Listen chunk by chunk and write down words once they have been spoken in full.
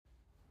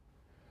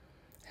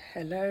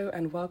Hello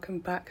and welcome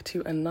back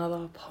to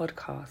another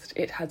podcast.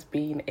 It has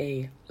been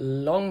a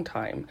long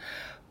time,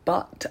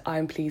 but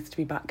I'm pleased to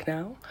be back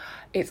now.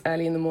 It's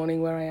early in the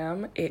morning where I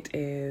am. It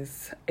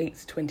is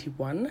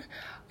 8:21.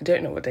 I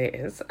don't know what day it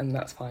is, and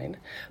that's fine.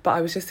 But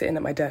I was just sitting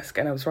at my desk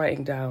and I was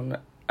writing down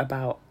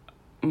about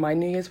my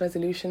New Year's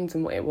resolutions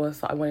and what it was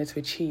that I wanted to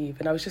achieve.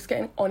 And I was just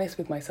getting honest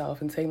with myself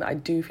and saying that I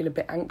do feel a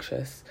bit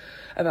anxious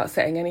about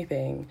setting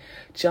anything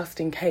just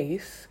in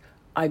case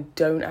I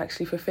don't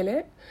actually fulfill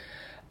it.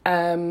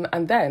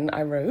 And then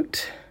I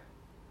wrote,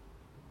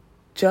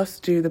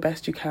 just do the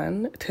best you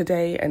can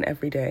today and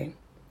every day.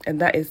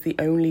 And that is the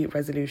only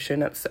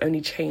resolution, that's the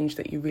only change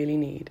that you really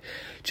need.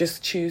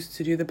 Just choose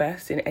to do the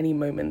best in any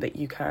moment that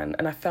you can.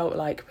 And I felt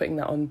like putting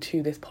that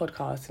onto this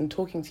podcast and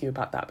talking to you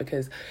about that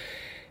because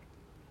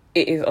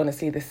it is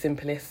honestly the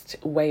simplest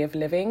way of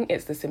living.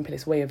 It's the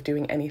simplest way of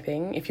doing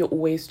anything. If you're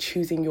always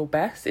choosing your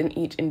best in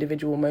each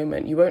individual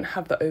moment, you won't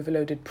have the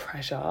overloaded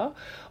pressure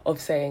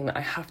of saying that I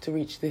have to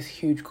reach this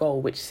huge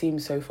goal, which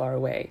seems so far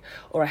away,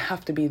 or I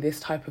have to be this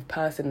type of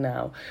person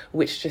now,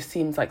 which just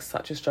seems like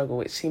such a struggle,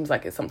 which seems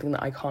like it's something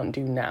that I can't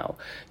do now.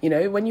 You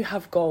know, when you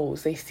have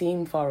goals, they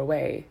seem far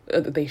away.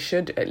 They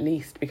should at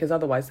least, because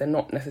otherwise they're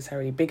not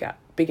necessarily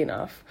big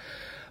enough.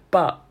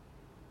 But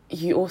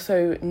you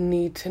also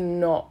need to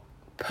not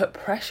put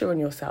pressure on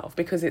yourself,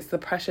 because it's the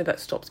pressure that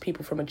stops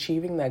people from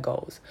achieving their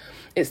goals.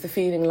 It's the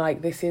feeling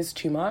like this is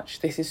too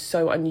much, this is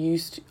so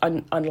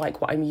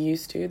unlike what I'm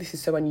used to, this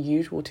is so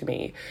unusual to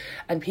me,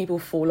 and people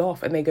fall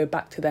off and they go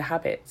back to their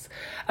habits.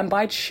 And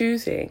by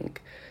choosing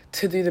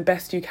to do the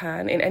best you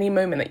can in any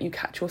moment that you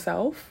catch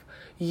yourself,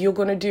 you're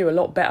going to do a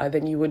lot better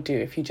than you would do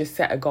if you just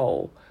set a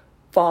goal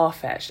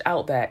far-fetched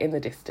out there in the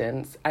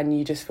distance and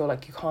you just feel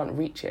like you can't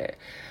reach it.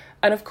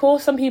 And of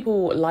course, some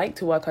people like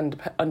to work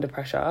under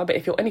pressure, but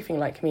if you're anything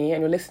like me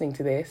and you're listening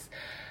to this,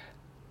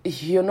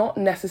 you're not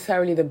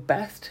necessarily the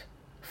best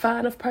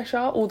fan of pressure,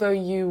 although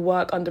you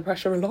work under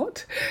pressure a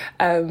lot.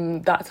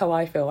 That's how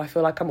I feel. I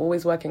feel like I'm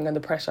always working under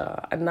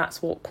pressure, and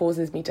that's what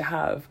causes me to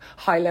have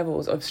high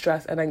levels of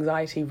stress and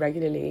anxiety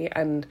regularly.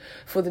 And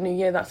for the new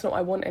year, that's not what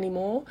I want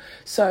anymore.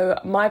 So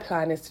my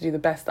plan is to do the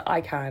best that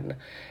I can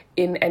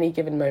in any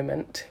given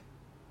moment,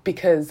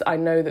 because I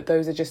know that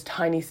those are just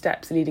tiny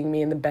steps leading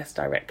me in the best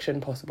direction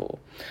possible.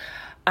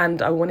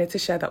 And I wanted to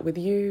share that with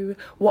you.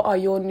 What are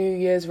your New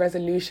Year's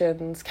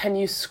resolutions? Can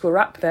you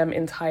scrap them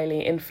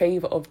entirely in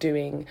favour of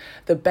doing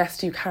the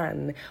best you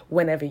can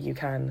whenever you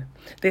can?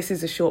 This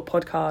is a short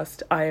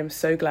podcast. I am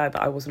so glad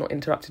that I was not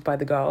interrupted by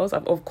the girls.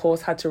 I've of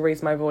course had to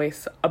raise my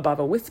voice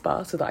above a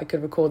whisper so that I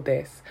could record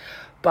this.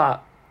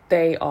 But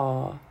they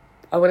are,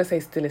 I want to say,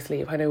 still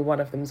asleep. I know one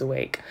of them's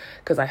awake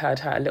because I heard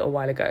her a little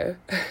while ago.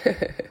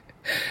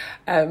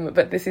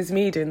 But this is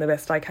me doing the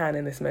best I can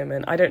in this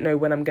moment. I don't know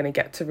when I'm going to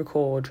get to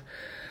record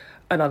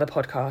another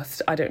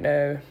podcast. I don't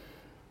know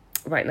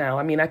right now.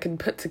 I mean, I can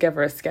put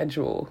together a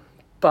schedule,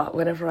 but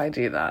whenever I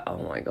do that,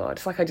 oh my God,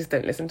 it's like I just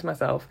don't listen to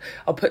myself.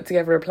 I'll put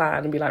together a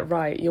plan and be like,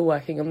 right, you're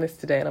working on this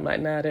today. And I'm like,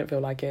 nah, I don't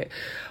feel like it.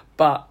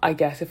 But I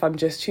guess if I'm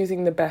just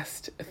choosing the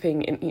best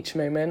thing in each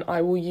moment,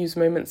 I will use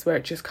moments where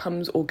it just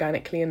comes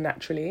organically and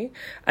naturally.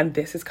 And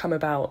this has come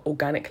about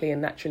organically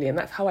and naturally. And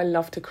that's how I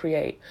love to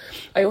create.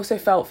 I also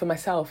felt for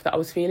myself that I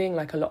was feeling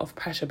like a lot of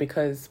pressure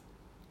because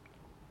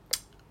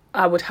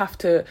I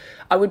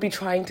would be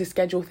trying to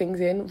schedule things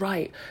in.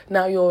 Right,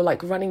 now you're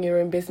like running your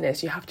own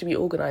business, you have to be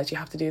organised, you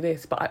have to do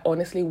this. But I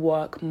honestly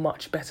work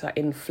much better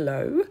in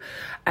flow,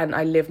 and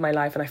I live my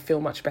life and I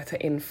feel much better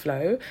in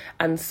flow.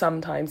 And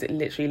sometimes it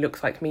literally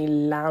looks like me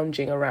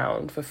lounging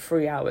around for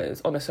 3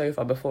 hours on a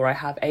sofa before I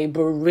have a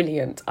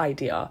brilliant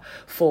idea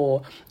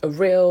for a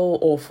reel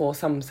or for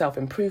some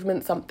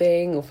self-improvement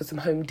something or for some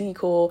home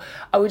decor.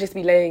 I would just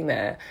be laying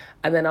there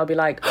and then I'll be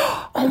like,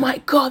 oh my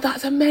God,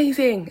 that's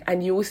amazing.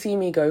 And you will see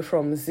me go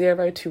from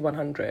 0 to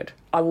 100.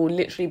 I will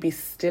literally be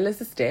still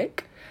as a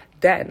stick.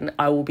 Then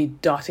I will be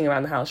darting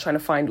around the house trying to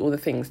find all the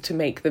things to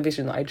make the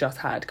vision that I just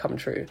had come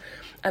true.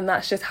 And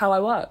that's just how I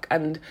work.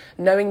 And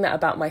knowing that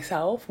about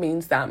myself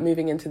means that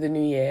moving into the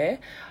new year,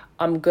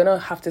 I'm going to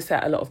have to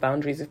set a lot of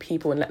boundaries with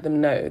people and let them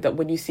know that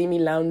when you see me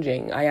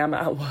lounging, I am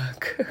at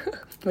work.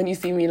 When you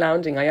see me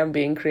lounging, I am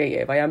being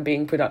creative. I am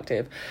being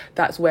productive.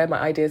 That's where my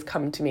ideas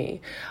come to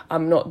me.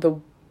 I'm not the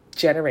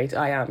generator.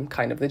 I am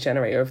kind of the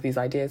generator of these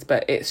ideas,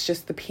 but it's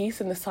just the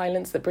peace and the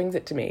silence that brings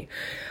it to me.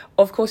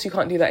 Of course, you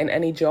can't do that in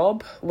any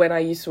job. When I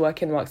used to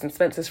work in Marks and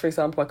Spencer's, for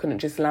example, I couldn't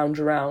just lounge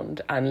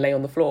around and lay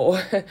on the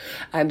floor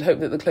and hope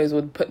that the clothes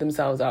would put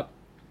themselves up.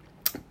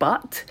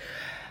 But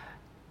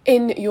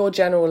in your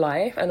general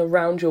life and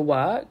around your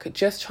work,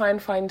 just try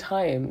and find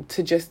time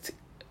to just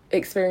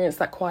experience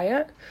that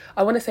quiet.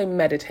 I want to say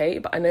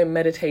meditate, but I know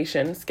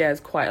meditation scares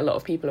quite a lot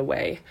of people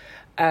away.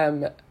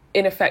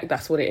 In effect,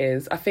 that's what it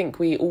is. I think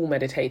we all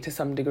meditate to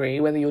some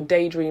degree, whether you're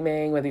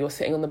daydreaming, whether you're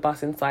sitting on the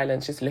bus in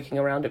silence, just looking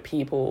around at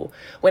people.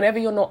 Whenever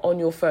you're not on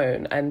your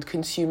phone and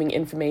consuming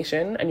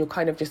information and you're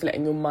kind of just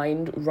letting your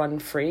mind run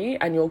free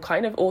and you're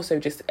kind of also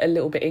just a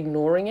little bit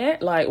ignoring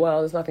it, like, well,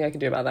 there's nothing I can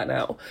do about that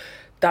now.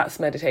 That's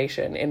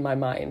meditation in my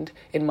mind,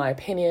 in my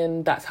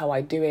opinion. That's how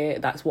I do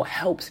it. That's what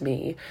helps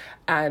me.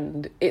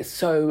 And it's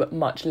so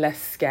much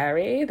less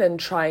scary than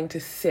trying to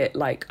sit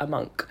like a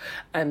monk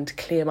and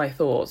clear my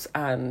thoughts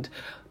and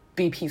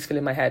be peaceful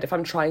in my head. If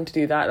I'm trying to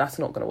do that, that's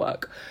not going to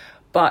work.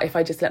 But if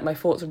I just let my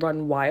thoughts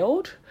run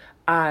wild,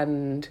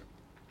 and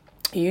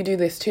you do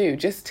this too,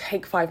 just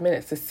take 5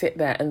 minutes to sit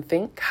there and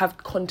think, have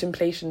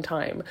contemplation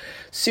time.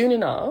 Soon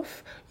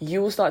enough,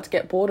 you will start to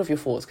get bored of your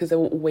thoughts because they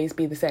will always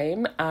be the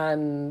same.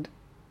 And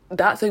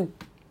that's a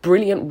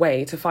brilliant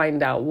way to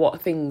find out what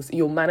things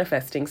you're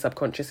manifesting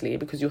subconsciously,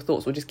 because your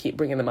thoughts will just keep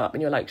bringing them up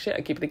and you're like, shit,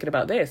 I keep thinking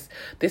about this.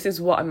 This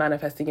is what I'm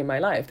manifesting in my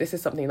life. This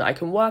is something that I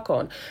can work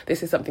on.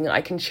 This is something that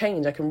I can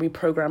change. I can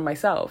reprogram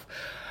myself.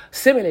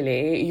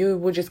 Similarly, you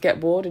will just get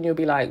bored and you'll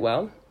be like,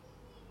 well,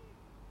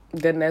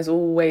 then there's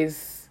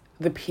always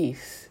the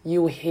peace.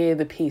 You will hear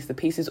the peace. The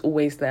peace is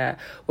always there.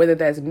 Whether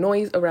there's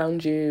noise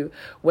around you,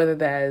 whether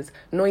there's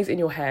noise in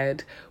your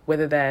head,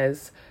 whether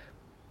there's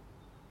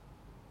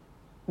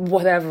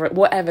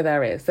whatever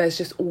there is, there's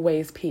just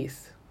always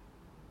peace.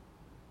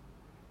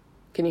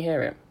 Can you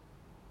hear it?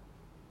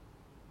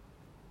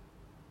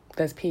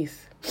 There's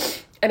peace.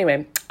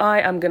 Anyway,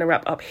 I am going to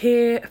wrap up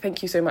here.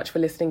 Thank you so much for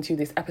listening to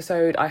this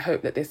episode. I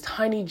hope that this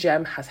tiny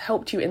gem has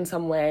helped you in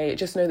some way.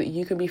 Just know that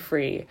you can be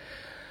free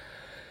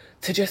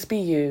to just be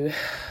you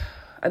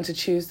and to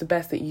choose the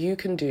best that you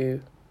can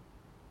do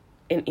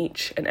in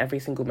each and every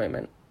single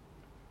moment.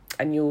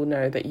 And you'll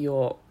know that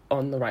you're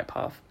on the right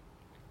path.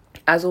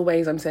 As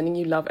always, I'm sending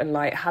you love and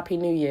light. Happy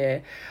New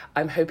Year.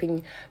 I'm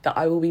hoping that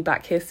I will be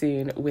back here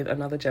soon with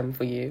another gem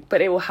for you, but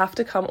it will have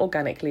to come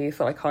organically,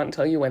 so I can't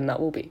tell you when that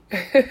will be.